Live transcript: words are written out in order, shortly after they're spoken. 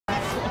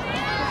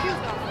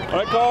All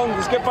right, Colin,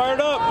 let's get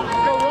fired up.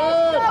 Go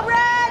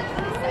Red!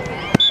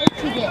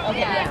 Okay,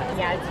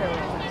 yeah, it's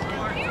really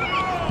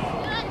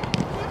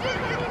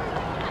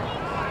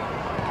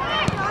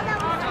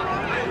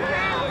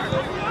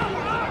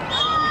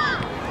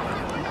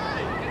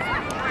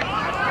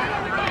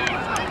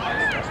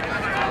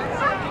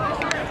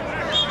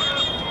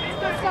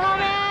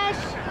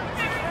Snohomish!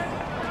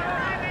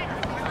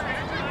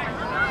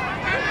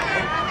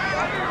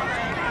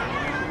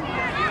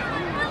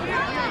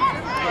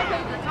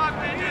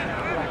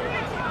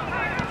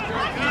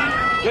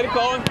 Get it,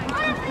 Colin.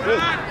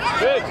 Good.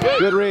 Good, good.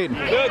 Good read.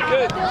 Good,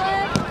 good.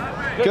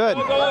 Good.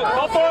 Go, go,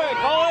 go for it,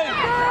 Colin.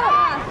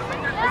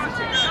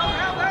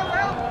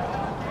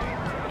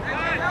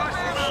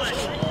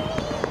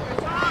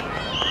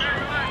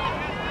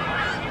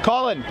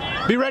 Colin,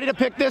 be ready to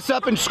pick this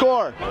up and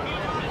score.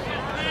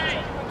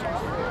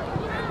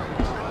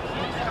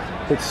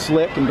 It's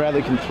slick and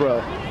Bradley can throw.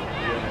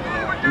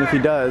 And if he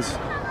does.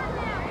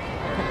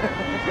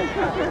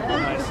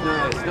 Nice,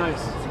 nice,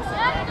 nice.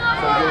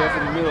 So get up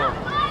in the middle.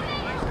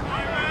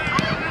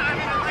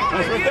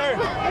 Nice right there.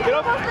 Get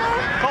up.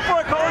 Go for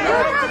it, Colin.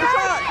 Take a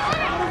shot.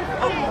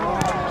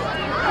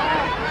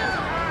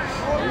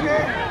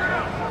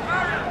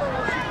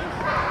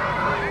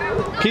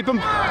 Keep him.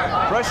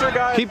 Pressure,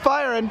 guys. Keep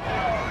firing.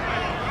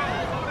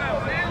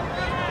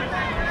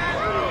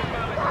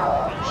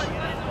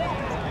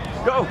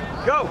 Go,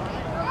 go.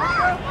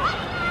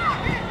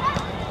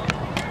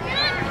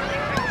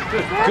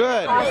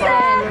 Good.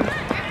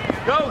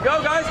 Go,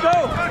 go, guys,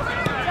 go.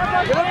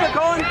 Get up there,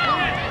 Colin.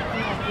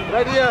 Good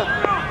idea.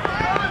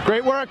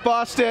 Great work,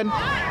 Boston. Move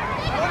on!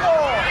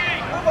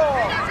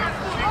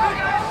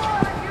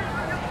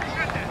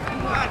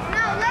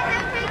 No, let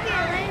him take it,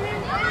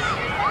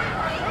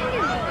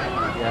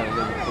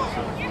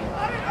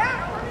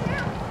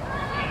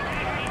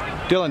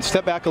 Dylan,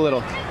 step back a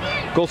little.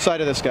 Goal side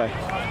of this guy.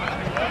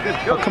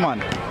 Go. Oh, come on.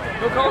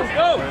 Go, Colin,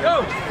 go,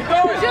 go. Keep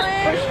going.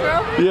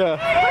 Yeah.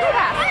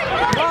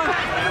 Come on.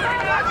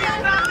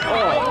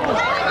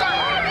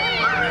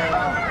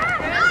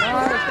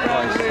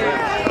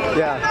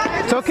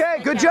 Yeah. It's okay.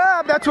 Good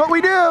job. That's what we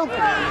do. Come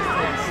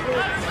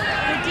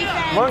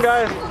on,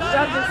 guys.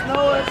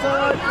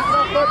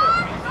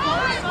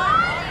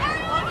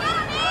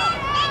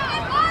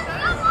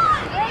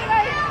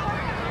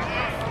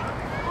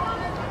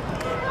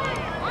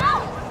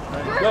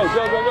 Go, go,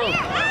 go, go.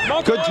 Come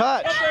on, Good Colin.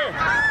 touch. Up there.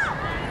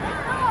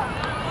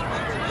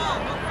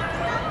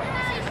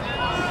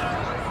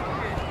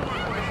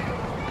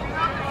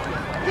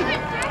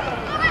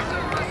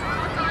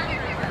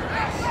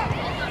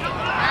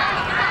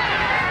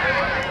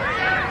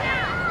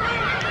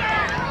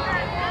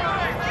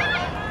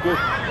 Good.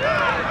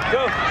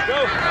 Go, go.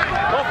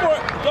 Go for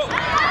it. Go.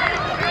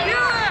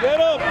 Get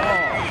up.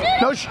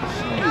 No.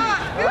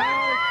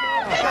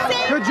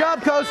 Good job,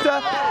 Costa.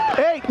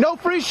 Hey, no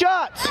free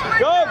shots.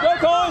 Go, go,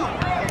 Colin.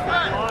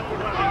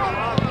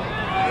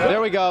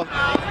 There we go.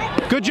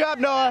 Good job,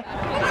 Noah.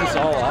 This is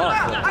all off.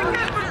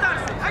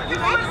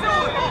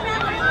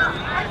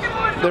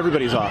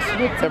 Everybody's off.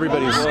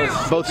 Everybody's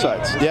both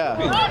sides. Yeah.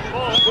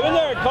 Get in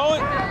there,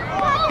 Colin.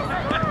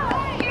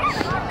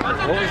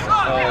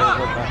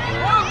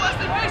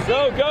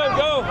 Go, go,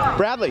 go.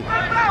 Bradley,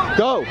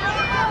 go.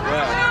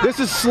 Yeah. This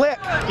is slick.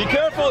 Be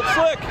careful, it's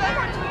slick.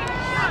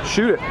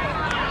 Shoot it.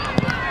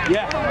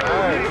 Yeah. All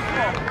right.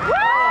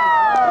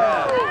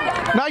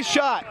 Nice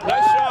shot.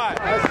 Nice shot.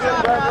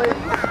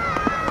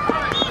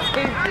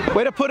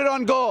 Way to put it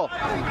on goal.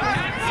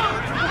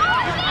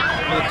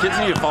 The kids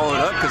need to follow it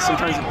up because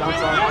sometimes it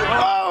bounces off.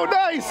 Oh,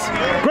 nice.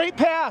 Great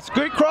pass.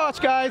 Great cross,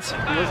 guys.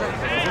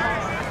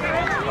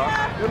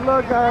 Good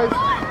luck, guys.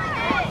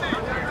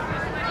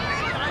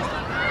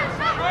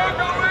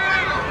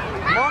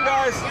 Come on,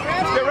 guys.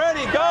 Let's get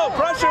ready. Go.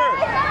 Pressure.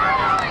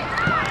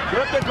 Get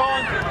up there,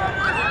 Colin.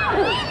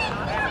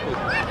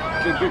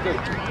 Good, good, good.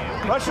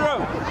 Pressure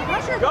him.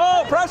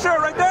 Go. Pressure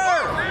right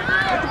there.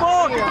 Get the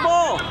ball. Get the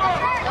ball.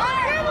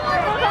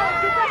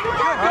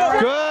 Good,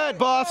 good. Good,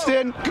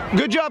 Boston.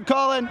 Good job,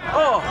 Colin.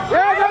 Oh.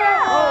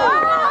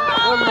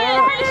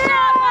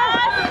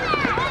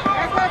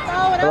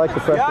 I like the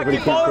pressure, Yeah, but he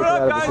keep can't following take it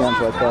up, out of his hands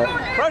guys. like that.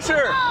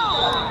 Pressure.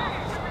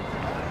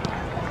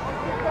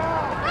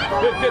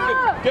 Good, good, good.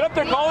 Get up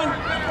there, Colin.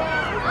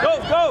 Go,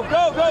 go,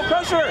 go, go.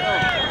 Pressure.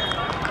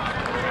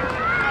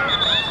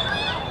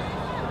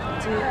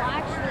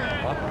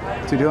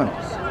 What's he doing?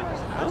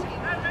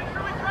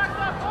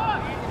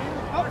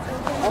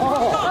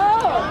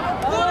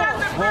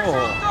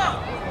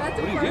 What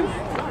do you do?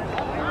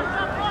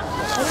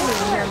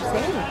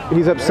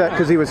 He's upset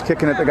because he was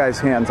kicking at the guy's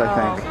hands, I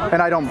think.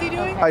 And I don't.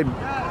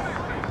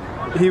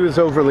 He was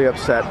overly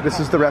upset. This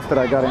is the ref that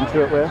I got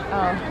into it with.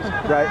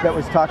 Right? That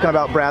was talking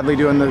about Bradley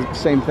doing the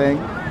same thing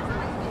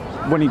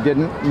when he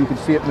didn't. You could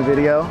see it in the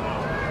video.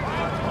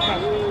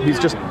 He's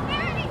just.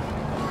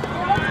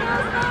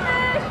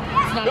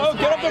 Go,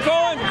 get up there,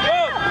 Colin.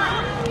 Go.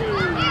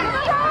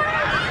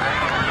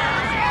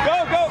 Go,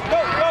 go,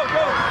 go, go,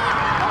 go.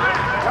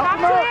 Talk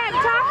to him.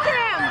 Talk to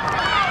him.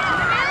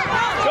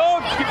 Go,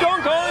 keep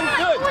going, Colin.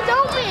 Good.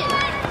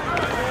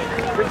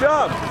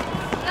 job.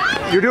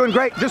 You're doing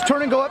great. Just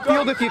turn and go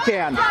upfield if you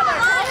can.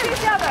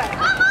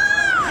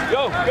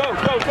 Go, go,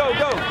 go, go,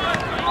 go.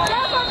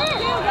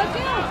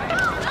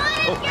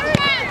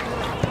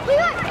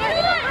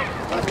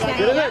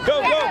 Get in there,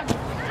 go, go.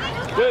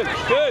 Good,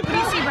 good.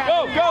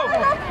 Go, go.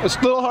 It's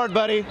a little hard,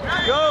 buddy.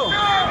 Go.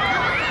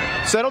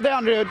 Settle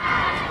down, dude.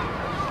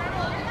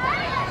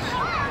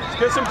 Let's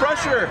get some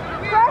pressure.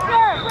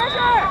 Pressure,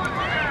 pressure.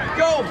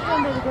 Go.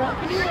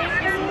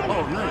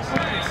 Oh, nice.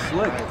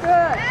 Slick.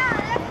 Good.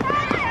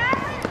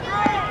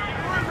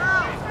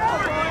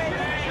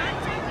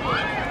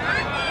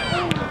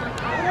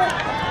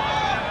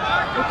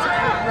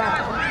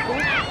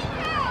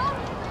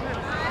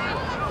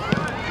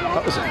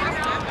 That was it.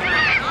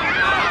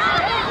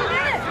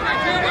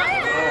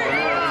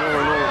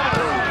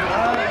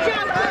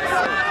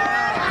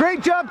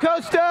 Great job,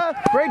 Costa.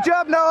 Great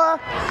job, Noah.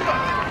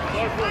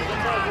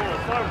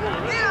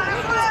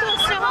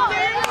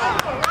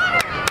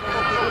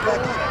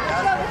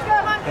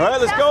 All right,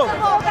 let's go.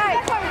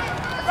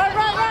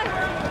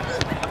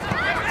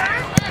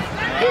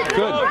 Good.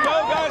 Go, go,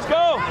 guys,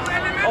 go.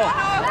 Oh.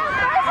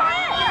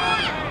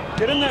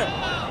 Get in there.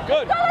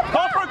 Good.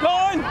 Call for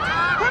Colin.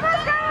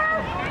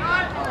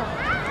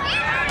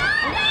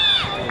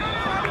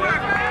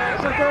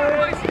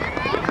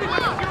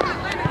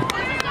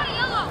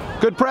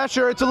 Good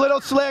pressure. It's a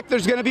little slick.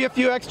 There's going to be a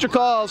few extra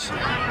calls.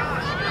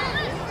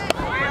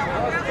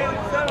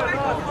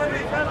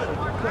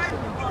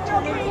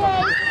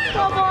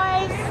 Go,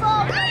 boys.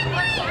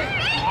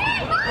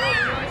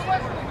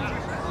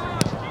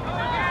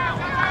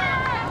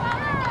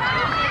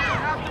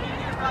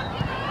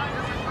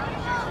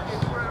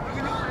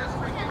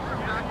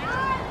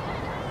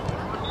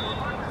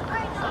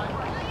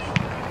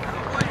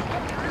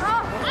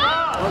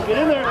 Get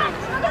in there.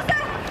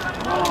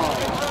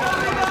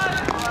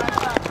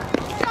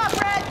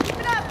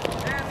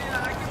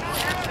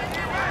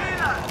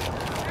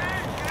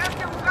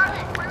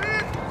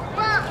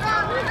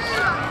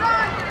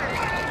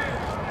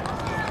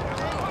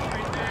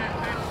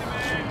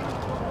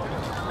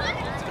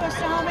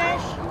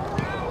 Snohomish.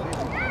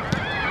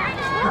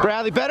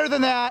 Bradley, better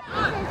than that.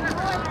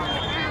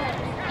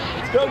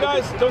 Let's go,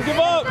 guys. Don't give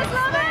up.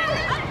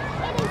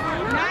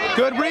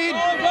 Good read.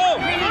 Go,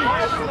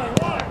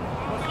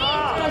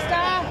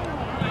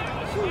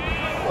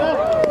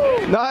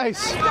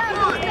 Nice.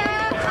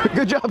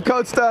 Good job,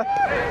 Costa.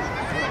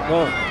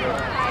 go.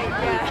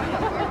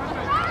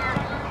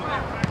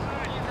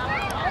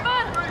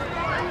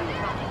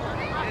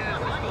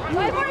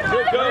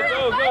 Go, go,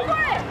 go, go.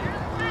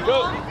 Go.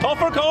 Call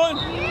for Colin.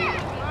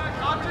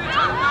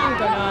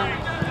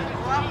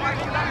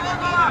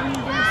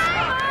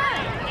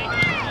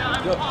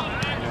 Go.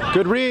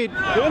 Good read.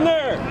 Get in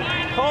there.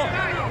 Call.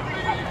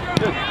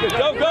 Good, good.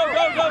 Go, go,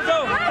 go, go,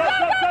 go.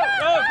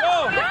 Go, go.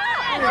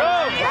 Go.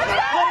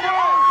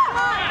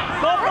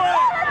 Call for it.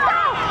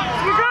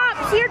 Your drop.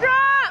 See your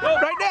drop. Go.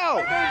 Right now.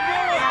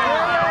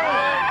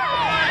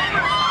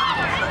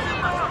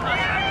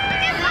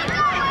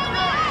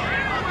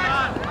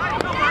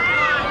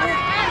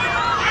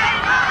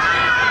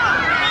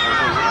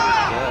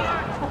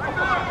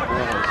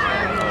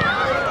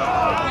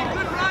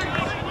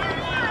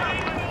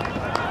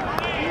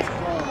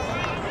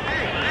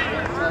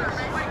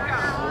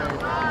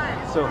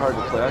 So hard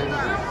to play.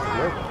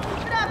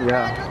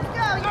 Yeah.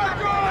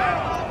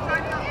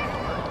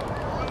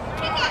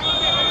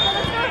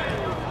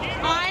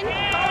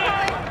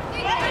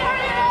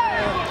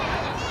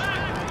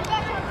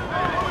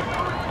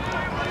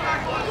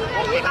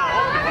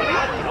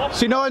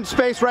 See no in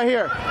space right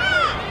here.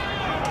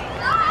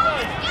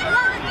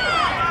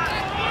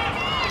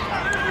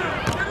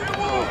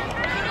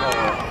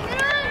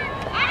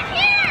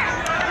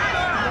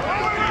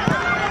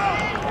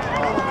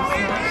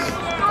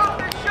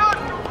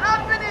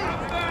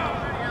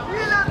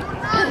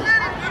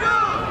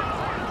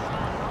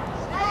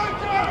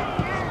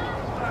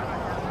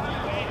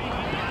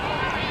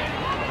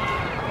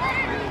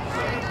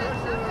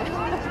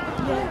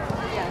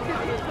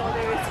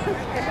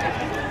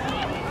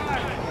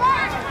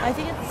 I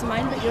think it's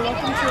mine, but you're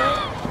welcome to it.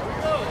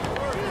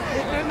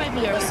 There might be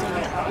yours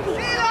somewhere.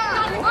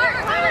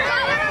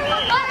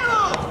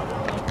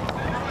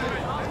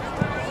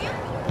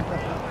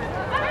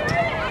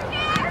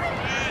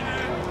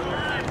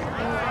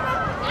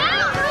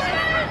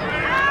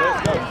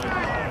 Let's go.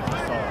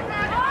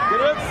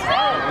 Get it?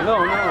 No,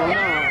 no,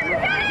 no.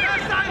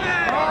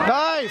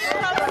 Nice.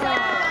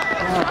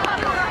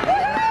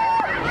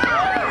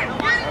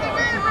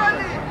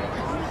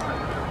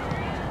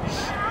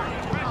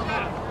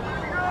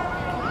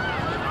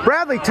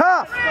 Bradley,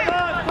 tough.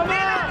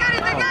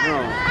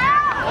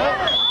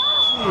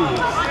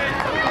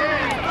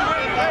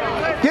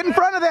 Get in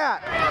front of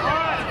that.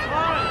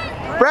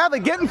 Bradley,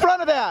 get in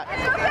front of that.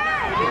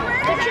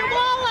 Get your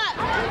wall up.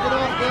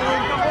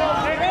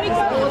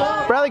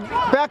 Bradley,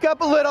 back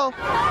up a little.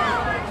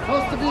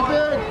 Supposed to be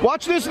big.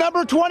 Watch this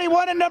number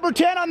 21 and number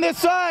 10 on this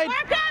side.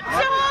 Mark up,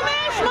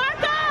 Snohomish.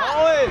 Mark up.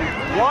 Colin,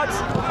 watch.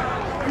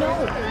 No,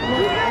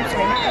 I'm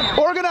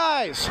sorry.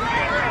 Organize.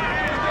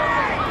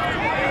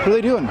 What are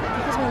they doing?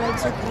 Because my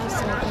legs are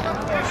crossed and I can't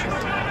open my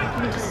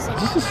shirt.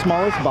 Is this the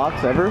smallest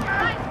box ever?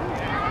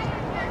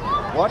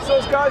 Watch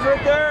those guys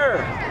right there.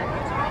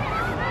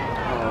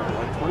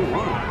 Like 21.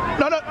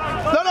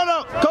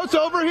 No. Coach,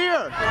 over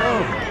here.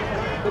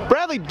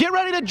 Bradley, get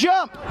ready to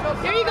jump.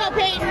 There you go,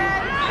 Peyton.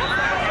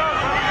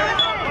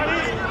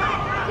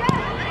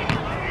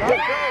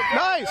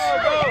 Nice.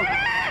 Go.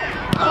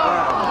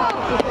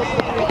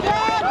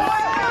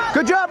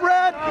 Good job,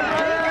 Red.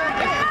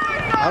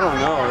 I don't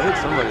know. It hit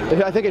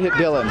somebody. I think it hit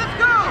Dylan.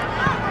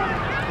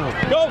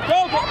 Go.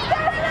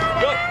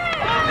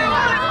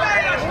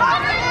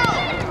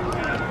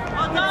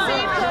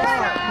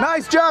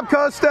 Nice job,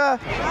 Costa.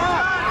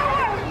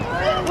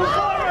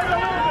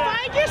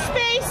 Find your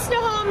space,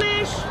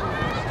 Snohomish.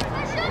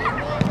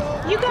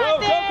 You got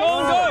this.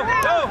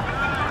 Go.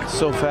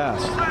 So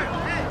fast.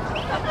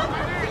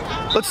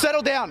 Let's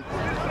settle down.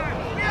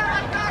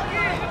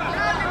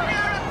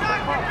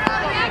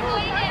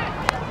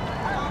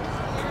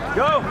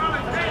 Go.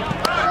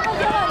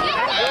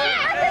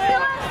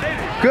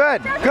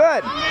 Good.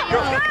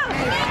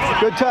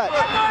 Good touch.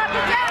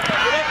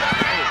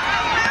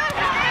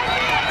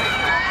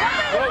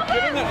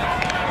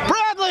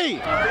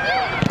 Bradley!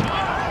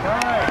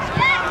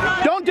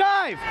 Don't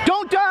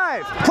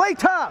dive! Play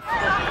tough!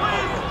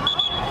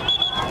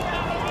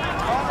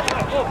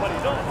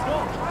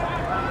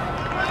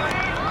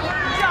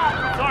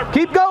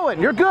 Keep going,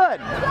 you're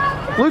good.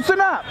 Loosen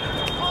up.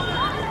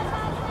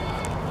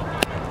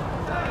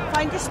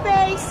 Find your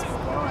space.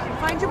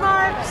 Find your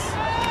marks.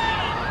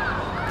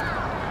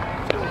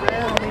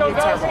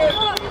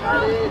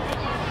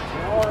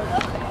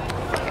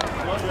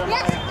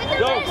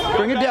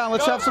 Bring it down,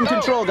 let's have some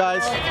control,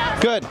 guys.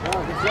 Good.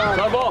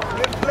 Ball.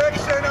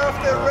 Deflection off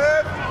the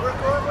red. We're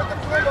going with the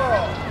blue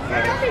ball.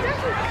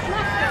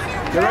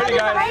 Get ready,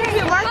 guys.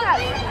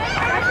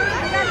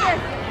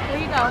 There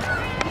you go.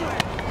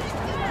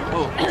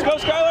 Let's go,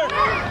 Skylar.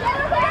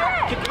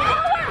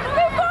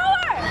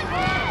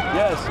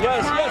 Yes.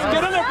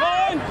 Get in there,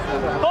 Colin.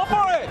 Go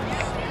for it.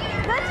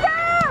 Let's go.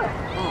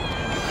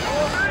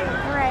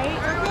 All right.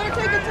 We're going to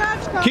take a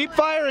touch. Keep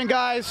firing,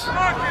 guys.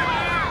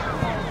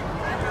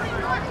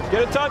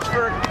 Get a touch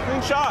for a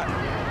clean shot.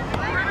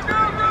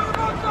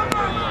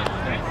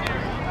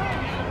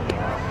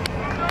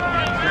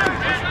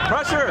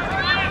 Pressure.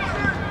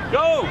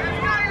 Go.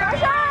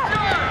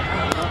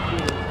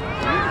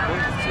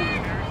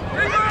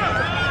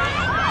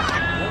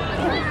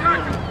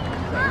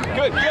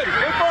 Good. Go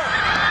for it.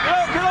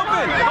 Get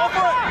open. Go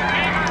for it.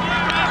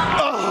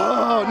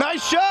 Oh,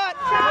 nice shot.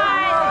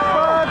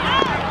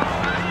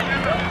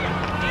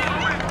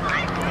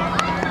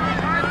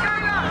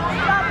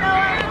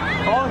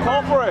 Colin,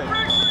 call for it.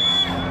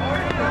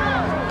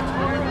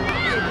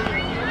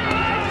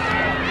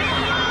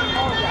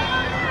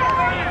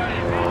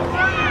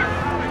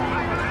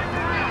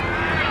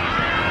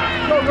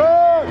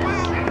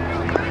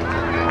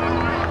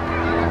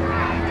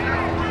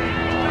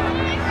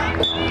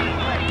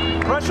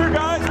 Pressure,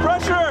 guys,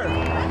 pressure!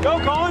 Go,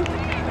 Colin!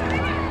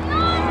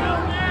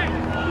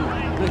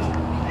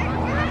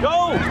 Go!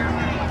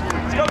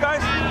 Let's go,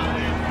 guys!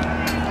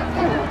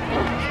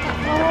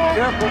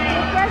 Careful.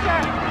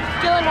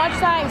 Dylan, watch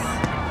size.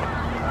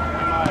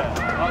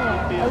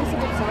 At least a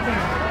bit something.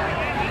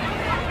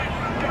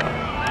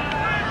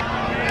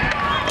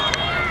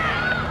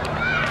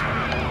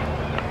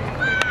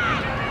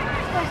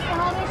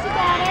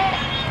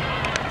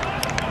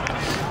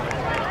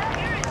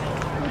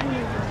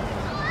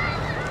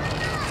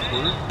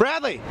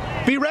 Bradley,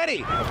 be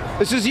ready.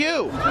 This is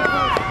you.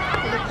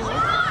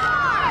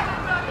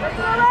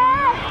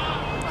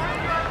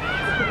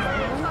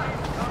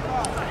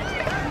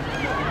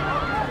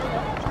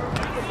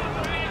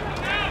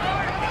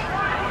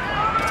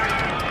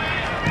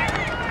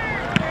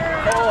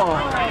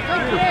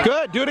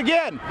 Good, do it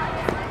again.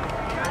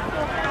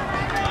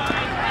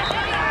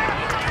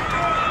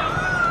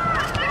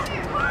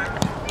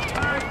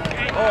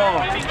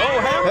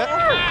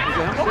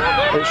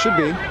 Handball? It should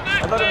be. I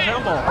thought it was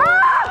handball.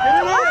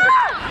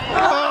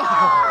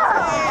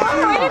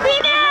 Way to be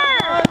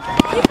there!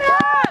 Keep it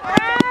up,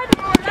 Brad!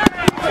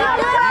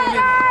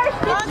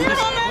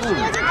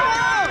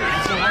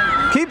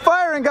 Keep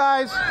firing,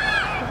 guys.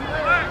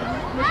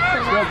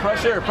 Go,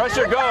 pressure,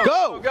 go!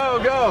 Go!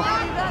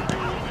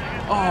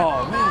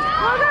 Oh, man.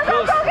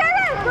 Go get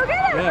it!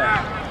 Yeah.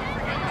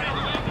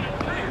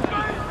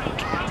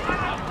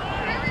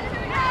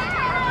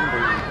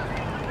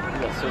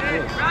 That's so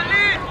close.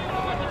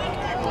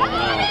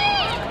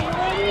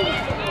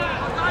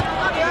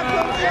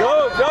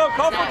 Go,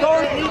 call for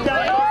Colin.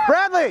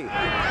 Bradley.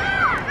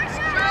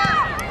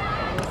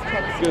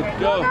 Good,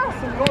 go.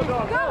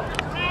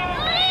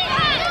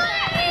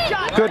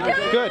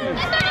 Good.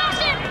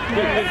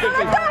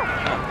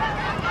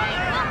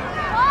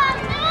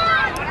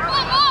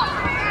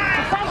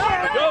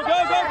 Go,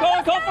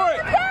 Colin, call for it.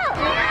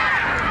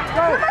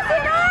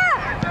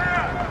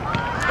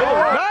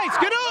 Nice,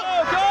 get up.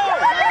 Go.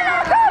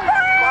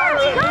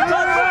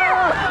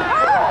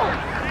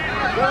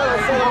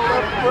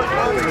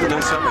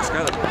 Nice summer,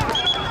 Skylar.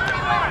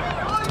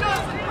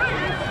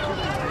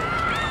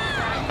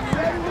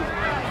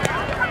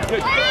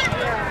 Good.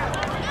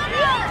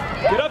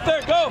 Get up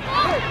there, go!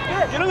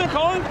 Get in there,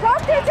 Colin!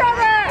 Talk to each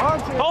other!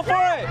 Call for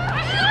it!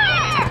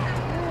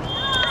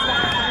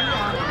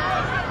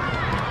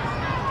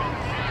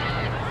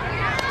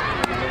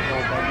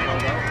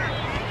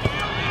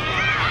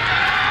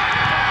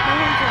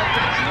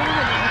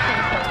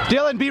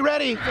 Dylan, be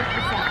ready. Just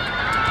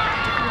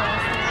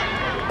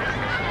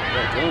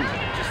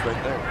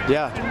right there.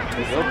 Yeah.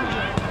 He's open.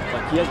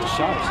 Like he has a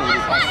shot or somebody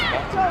passes it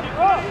back to him.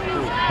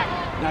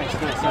 Nice.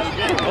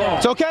 Oh.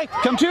 It's okay.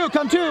 Come two.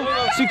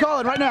 See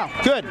Colin right now.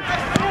 Good.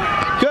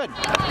 Good.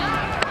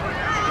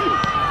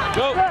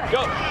 Go. Go for it!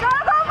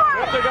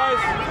 Up there, guys.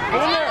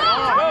 Get in there.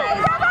 Go.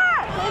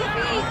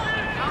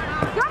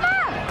 Come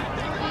on!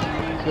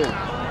 Good.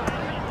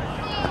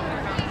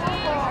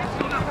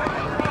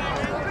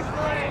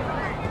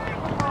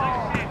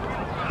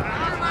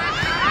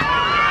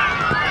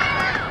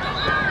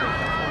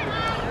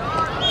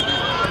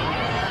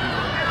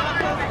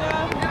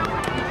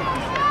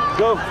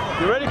 Go.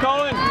 You ready,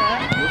 Colin?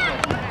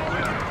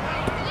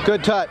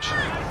 Good touch.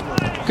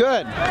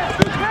 Good.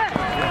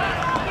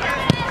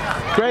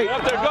 Great. Get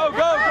up there. Go.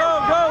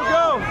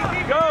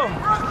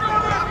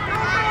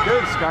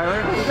 Good,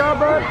 Skylar. Good job,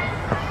 bud.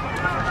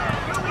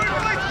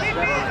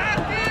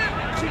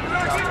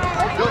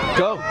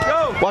 Go.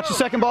 Watch the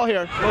second ball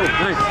here. Oh,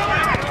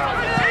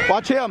 nice.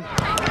 Watch him.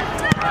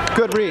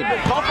 Good read.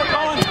 Call for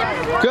Colin.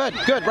 Good.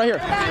 Right here.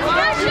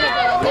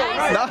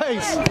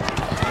 Nice.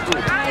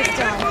 Nice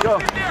job. Go.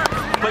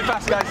 Play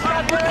fast, guys.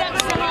 Good job,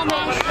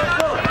 Snohomish.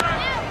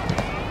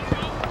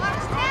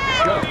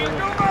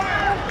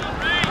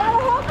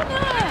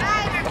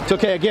 It's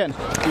okay again.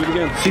 Do it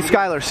again. See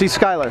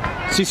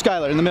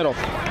Skylar in the middle.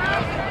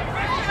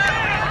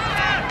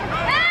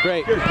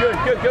 Great. Good.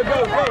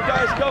 Go,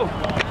 guys, go.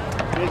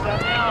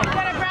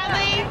 Got it,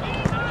 Bradley!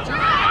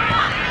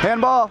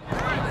 Handball.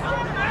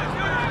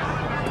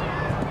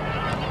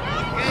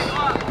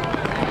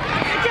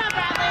 Good job,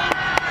 Bradley!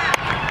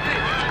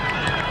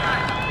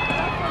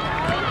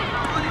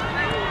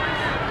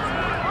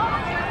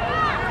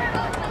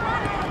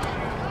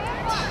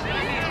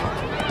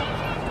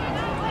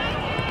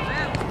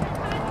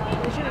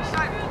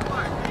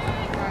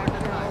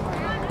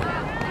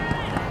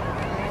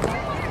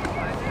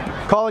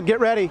 Colin, get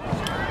ready.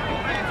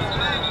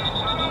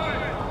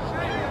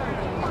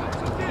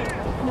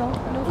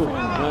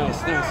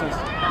 Nice.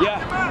 Yeah.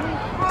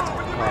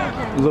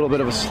 A little bit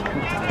of a.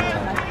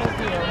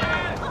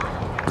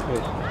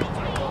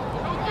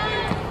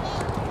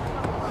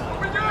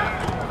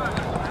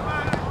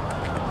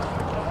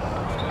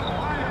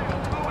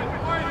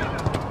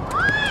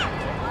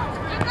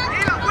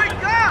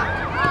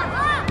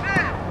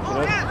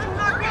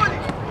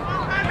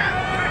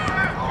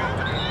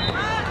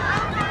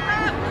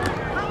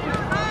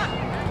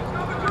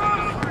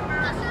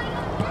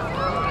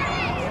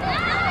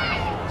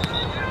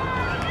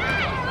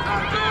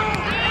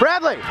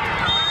 Bradley!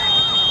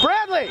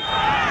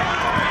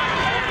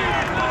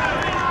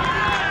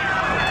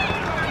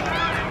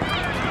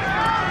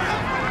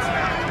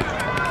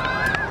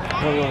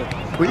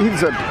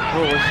 He's a.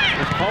 Oh,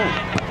 it's Colin.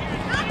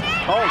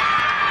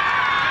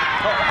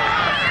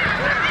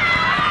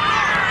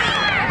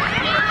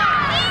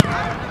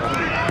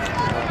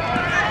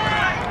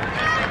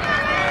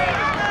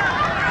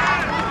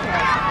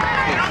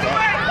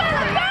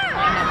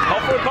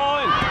 Call for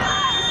Colin.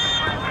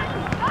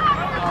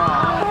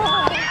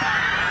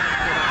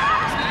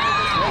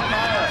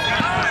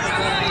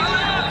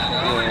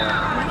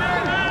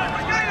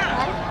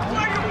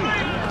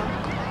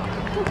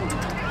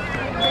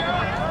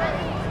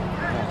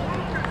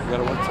 We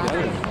gotta work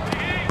together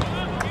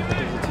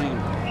as a team.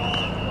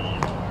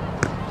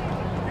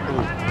 Go.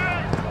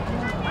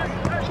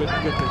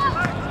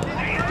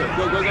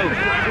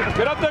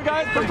 Get up there,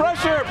 guys, for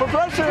pressure.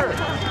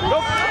 Go.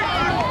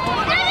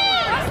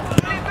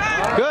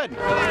 Good.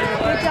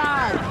 Good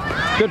job.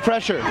 Good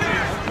pressure.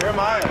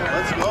 Jeremiah,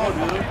 let's go,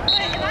 dude.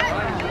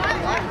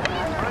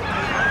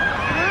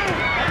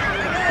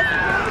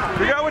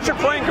 Figure out what you're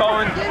playing,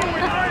 Colin.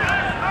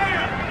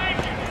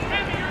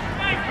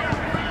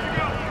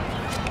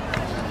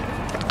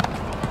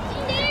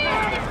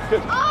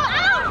 Good.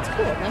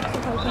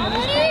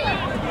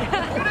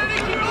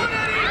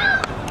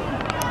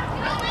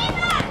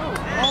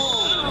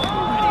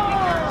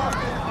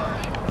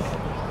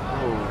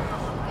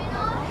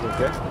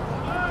 Okay.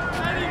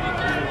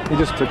 He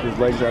just took his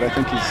legs out. I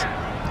think he's.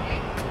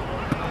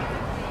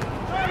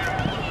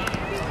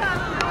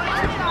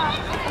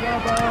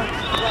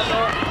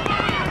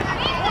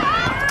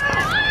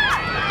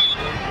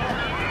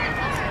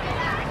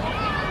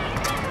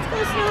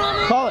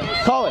 Colin.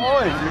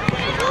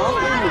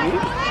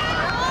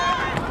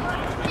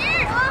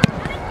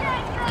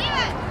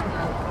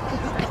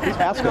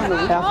 Ask him.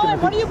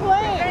 What are you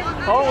playing?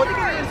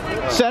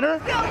 Center?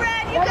 Go,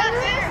 Brad, you got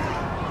this!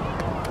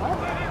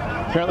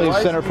 Apparently he's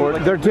center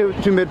forward. They're two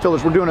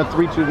midfielders. We're doing a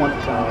 3-2-1.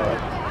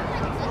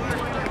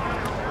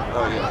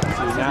 Oh, yeah.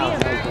 See, now.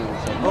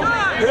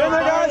 Get in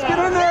there, guys. Get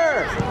in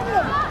there.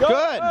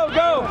 Good.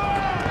 Go.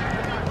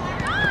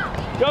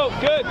 Go,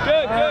 good,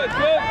 good, good,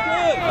 good,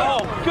 good.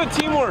 Oh, good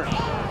teamwork.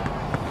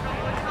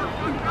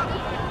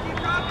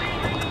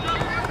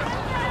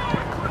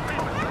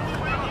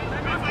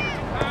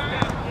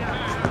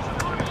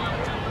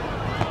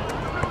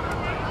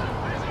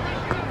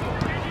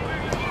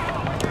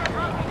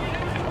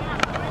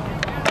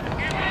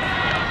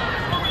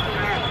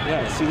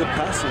 Yeah, see the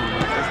passing.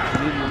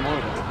 You need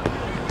more.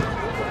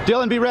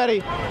 Dylan, be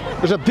ready.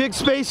 There's a big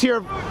space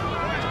here.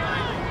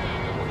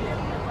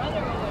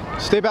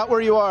 Stay about where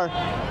you are.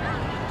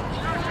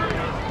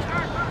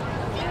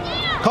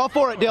 Call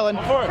for it, Dylan.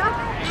 Call for it.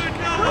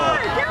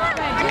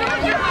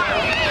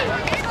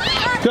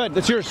 Good,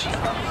 that's yours. Let's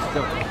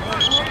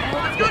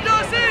go,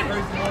 Dawson!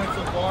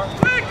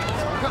 Quick!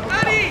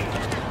 Eddie!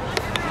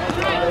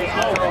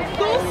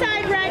 Goal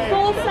side, Red,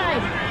 goal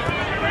side.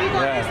 Where you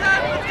going? Let's go!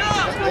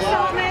 Let's go,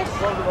 Snohomish.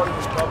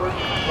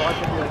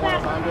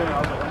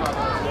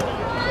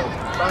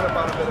 Trying to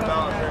find a bit of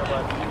balance here,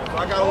 but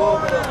I got a little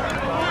bit of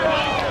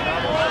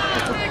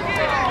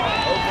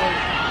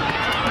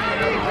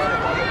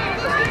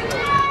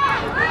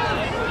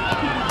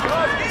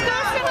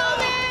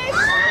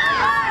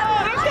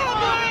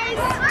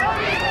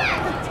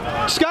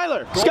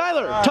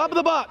Skylar, top of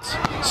the box.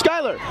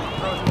 Skylar.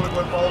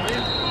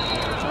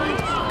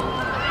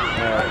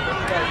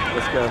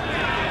 Let's go.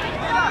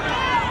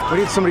 We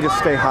need somebody to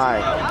stay high.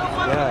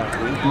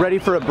 Yeah. Ready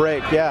for a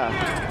break, yeah.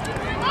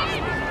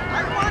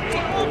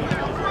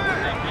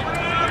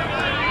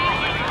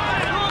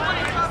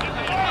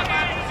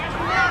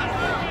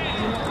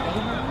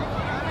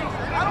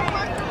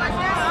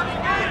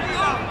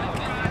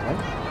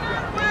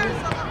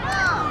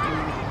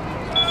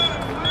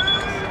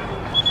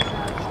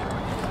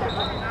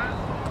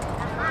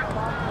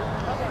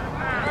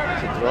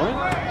 Throwing?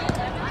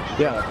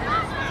 Yeah.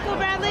 Go,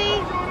 Bradley.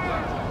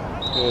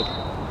 Good,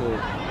 good.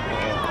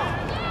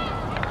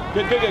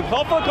 Good, good, good.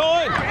 Call for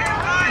Colin.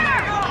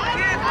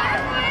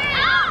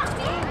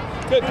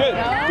 Good, good.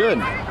 Good.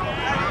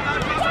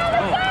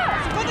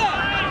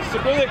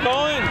 Stick with it,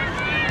 Colin.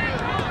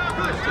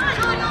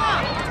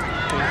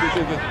 Good,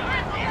 good, good.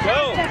 Go.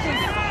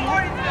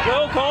 Go,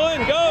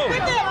 Colin, go.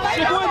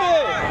 Stick with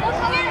it.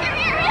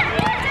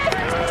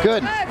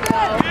 Good.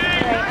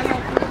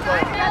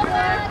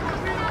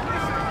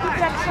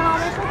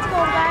 Let's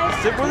go, guys.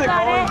 Stick with it, Got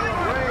Colin.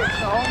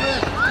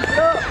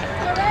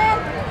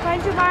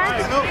 Find your mark.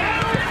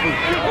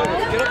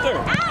 Get up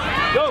there.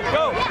 Go,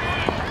 go.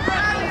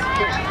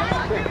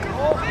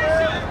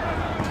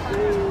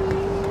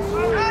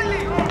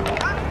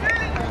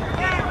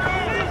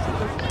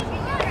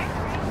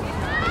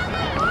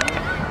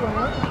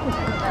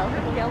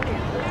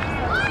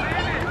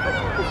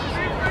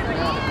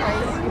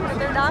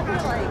 They're not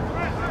gonna like.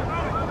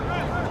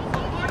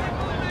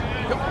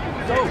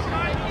 Go.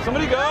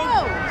 Somebody go.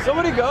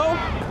 Somebody go.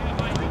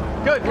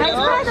 Good. Nice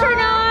pressure,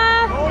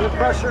 Noah. good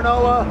pressure,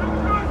 Noah.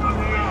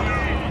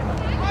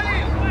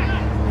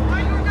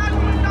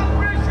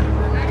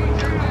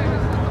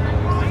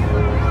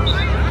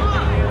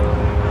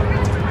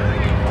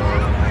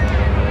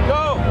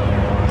 Go.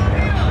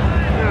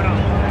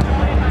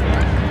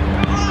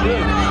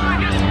 Good.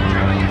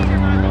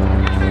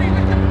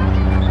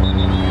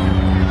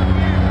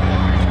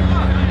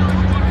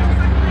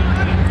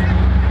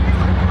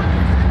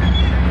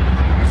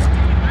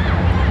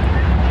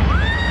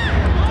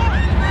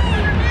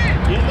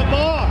 Get the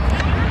ball.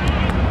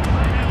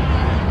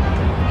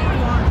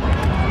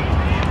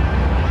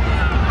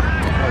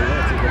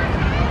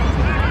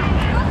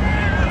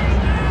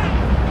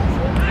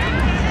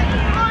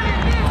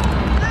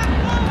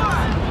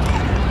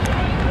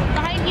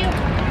 Behind you.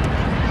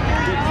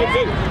 Good,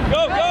 good.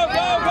 Go, go,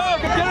 go, go.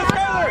 Get it,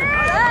 Skylar.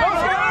 Go,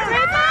 Skylar.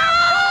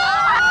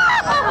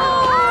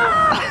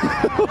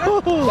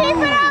 Keep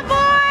it up,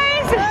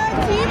 boys.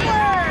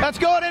 That's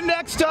going in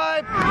next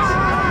time.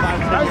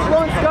 Nice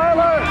one,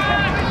 Skylar.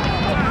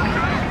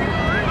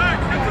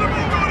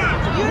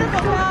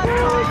 Beautiful pass,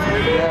 Colin.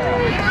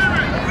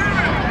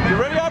 You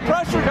ready to have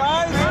pressure,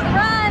 guys?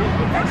 Run.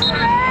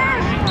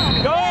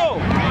 Go.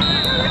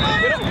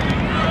 Get up.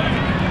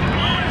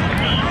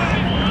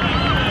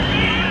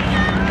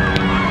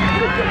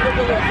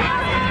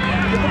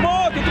 Get the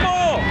ball, get the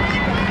ball.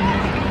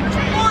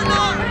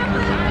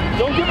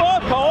 Don't give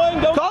up, Colin.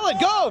 Don't Colin,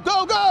 go,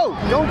 go, go.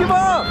 Don't give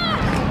up.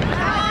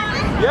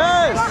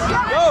 Yes.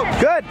 Go.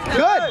 Good,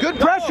 good, good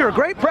pressure,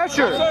 great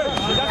pressure.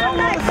 That's what we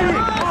want to see.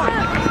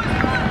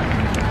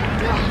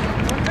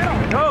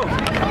 Go.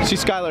 See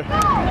Skylar.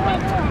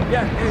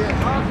 Yeah.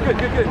 Good,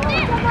 good, good.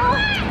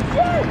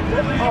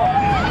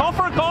 Call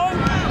for a Colin.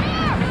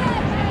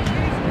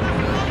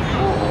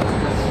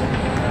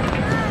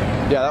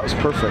 Yeah, that was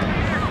perfect.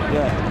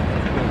 Yeah.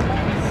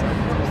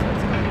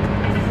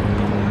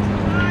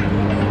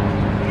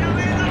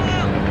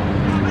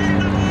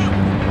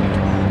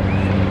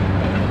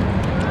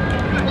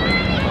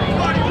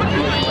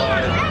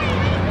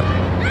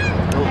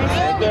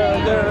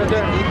 There.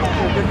 Good.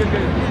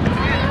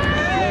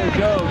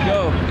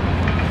 Go.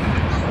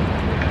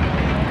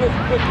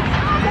 Good.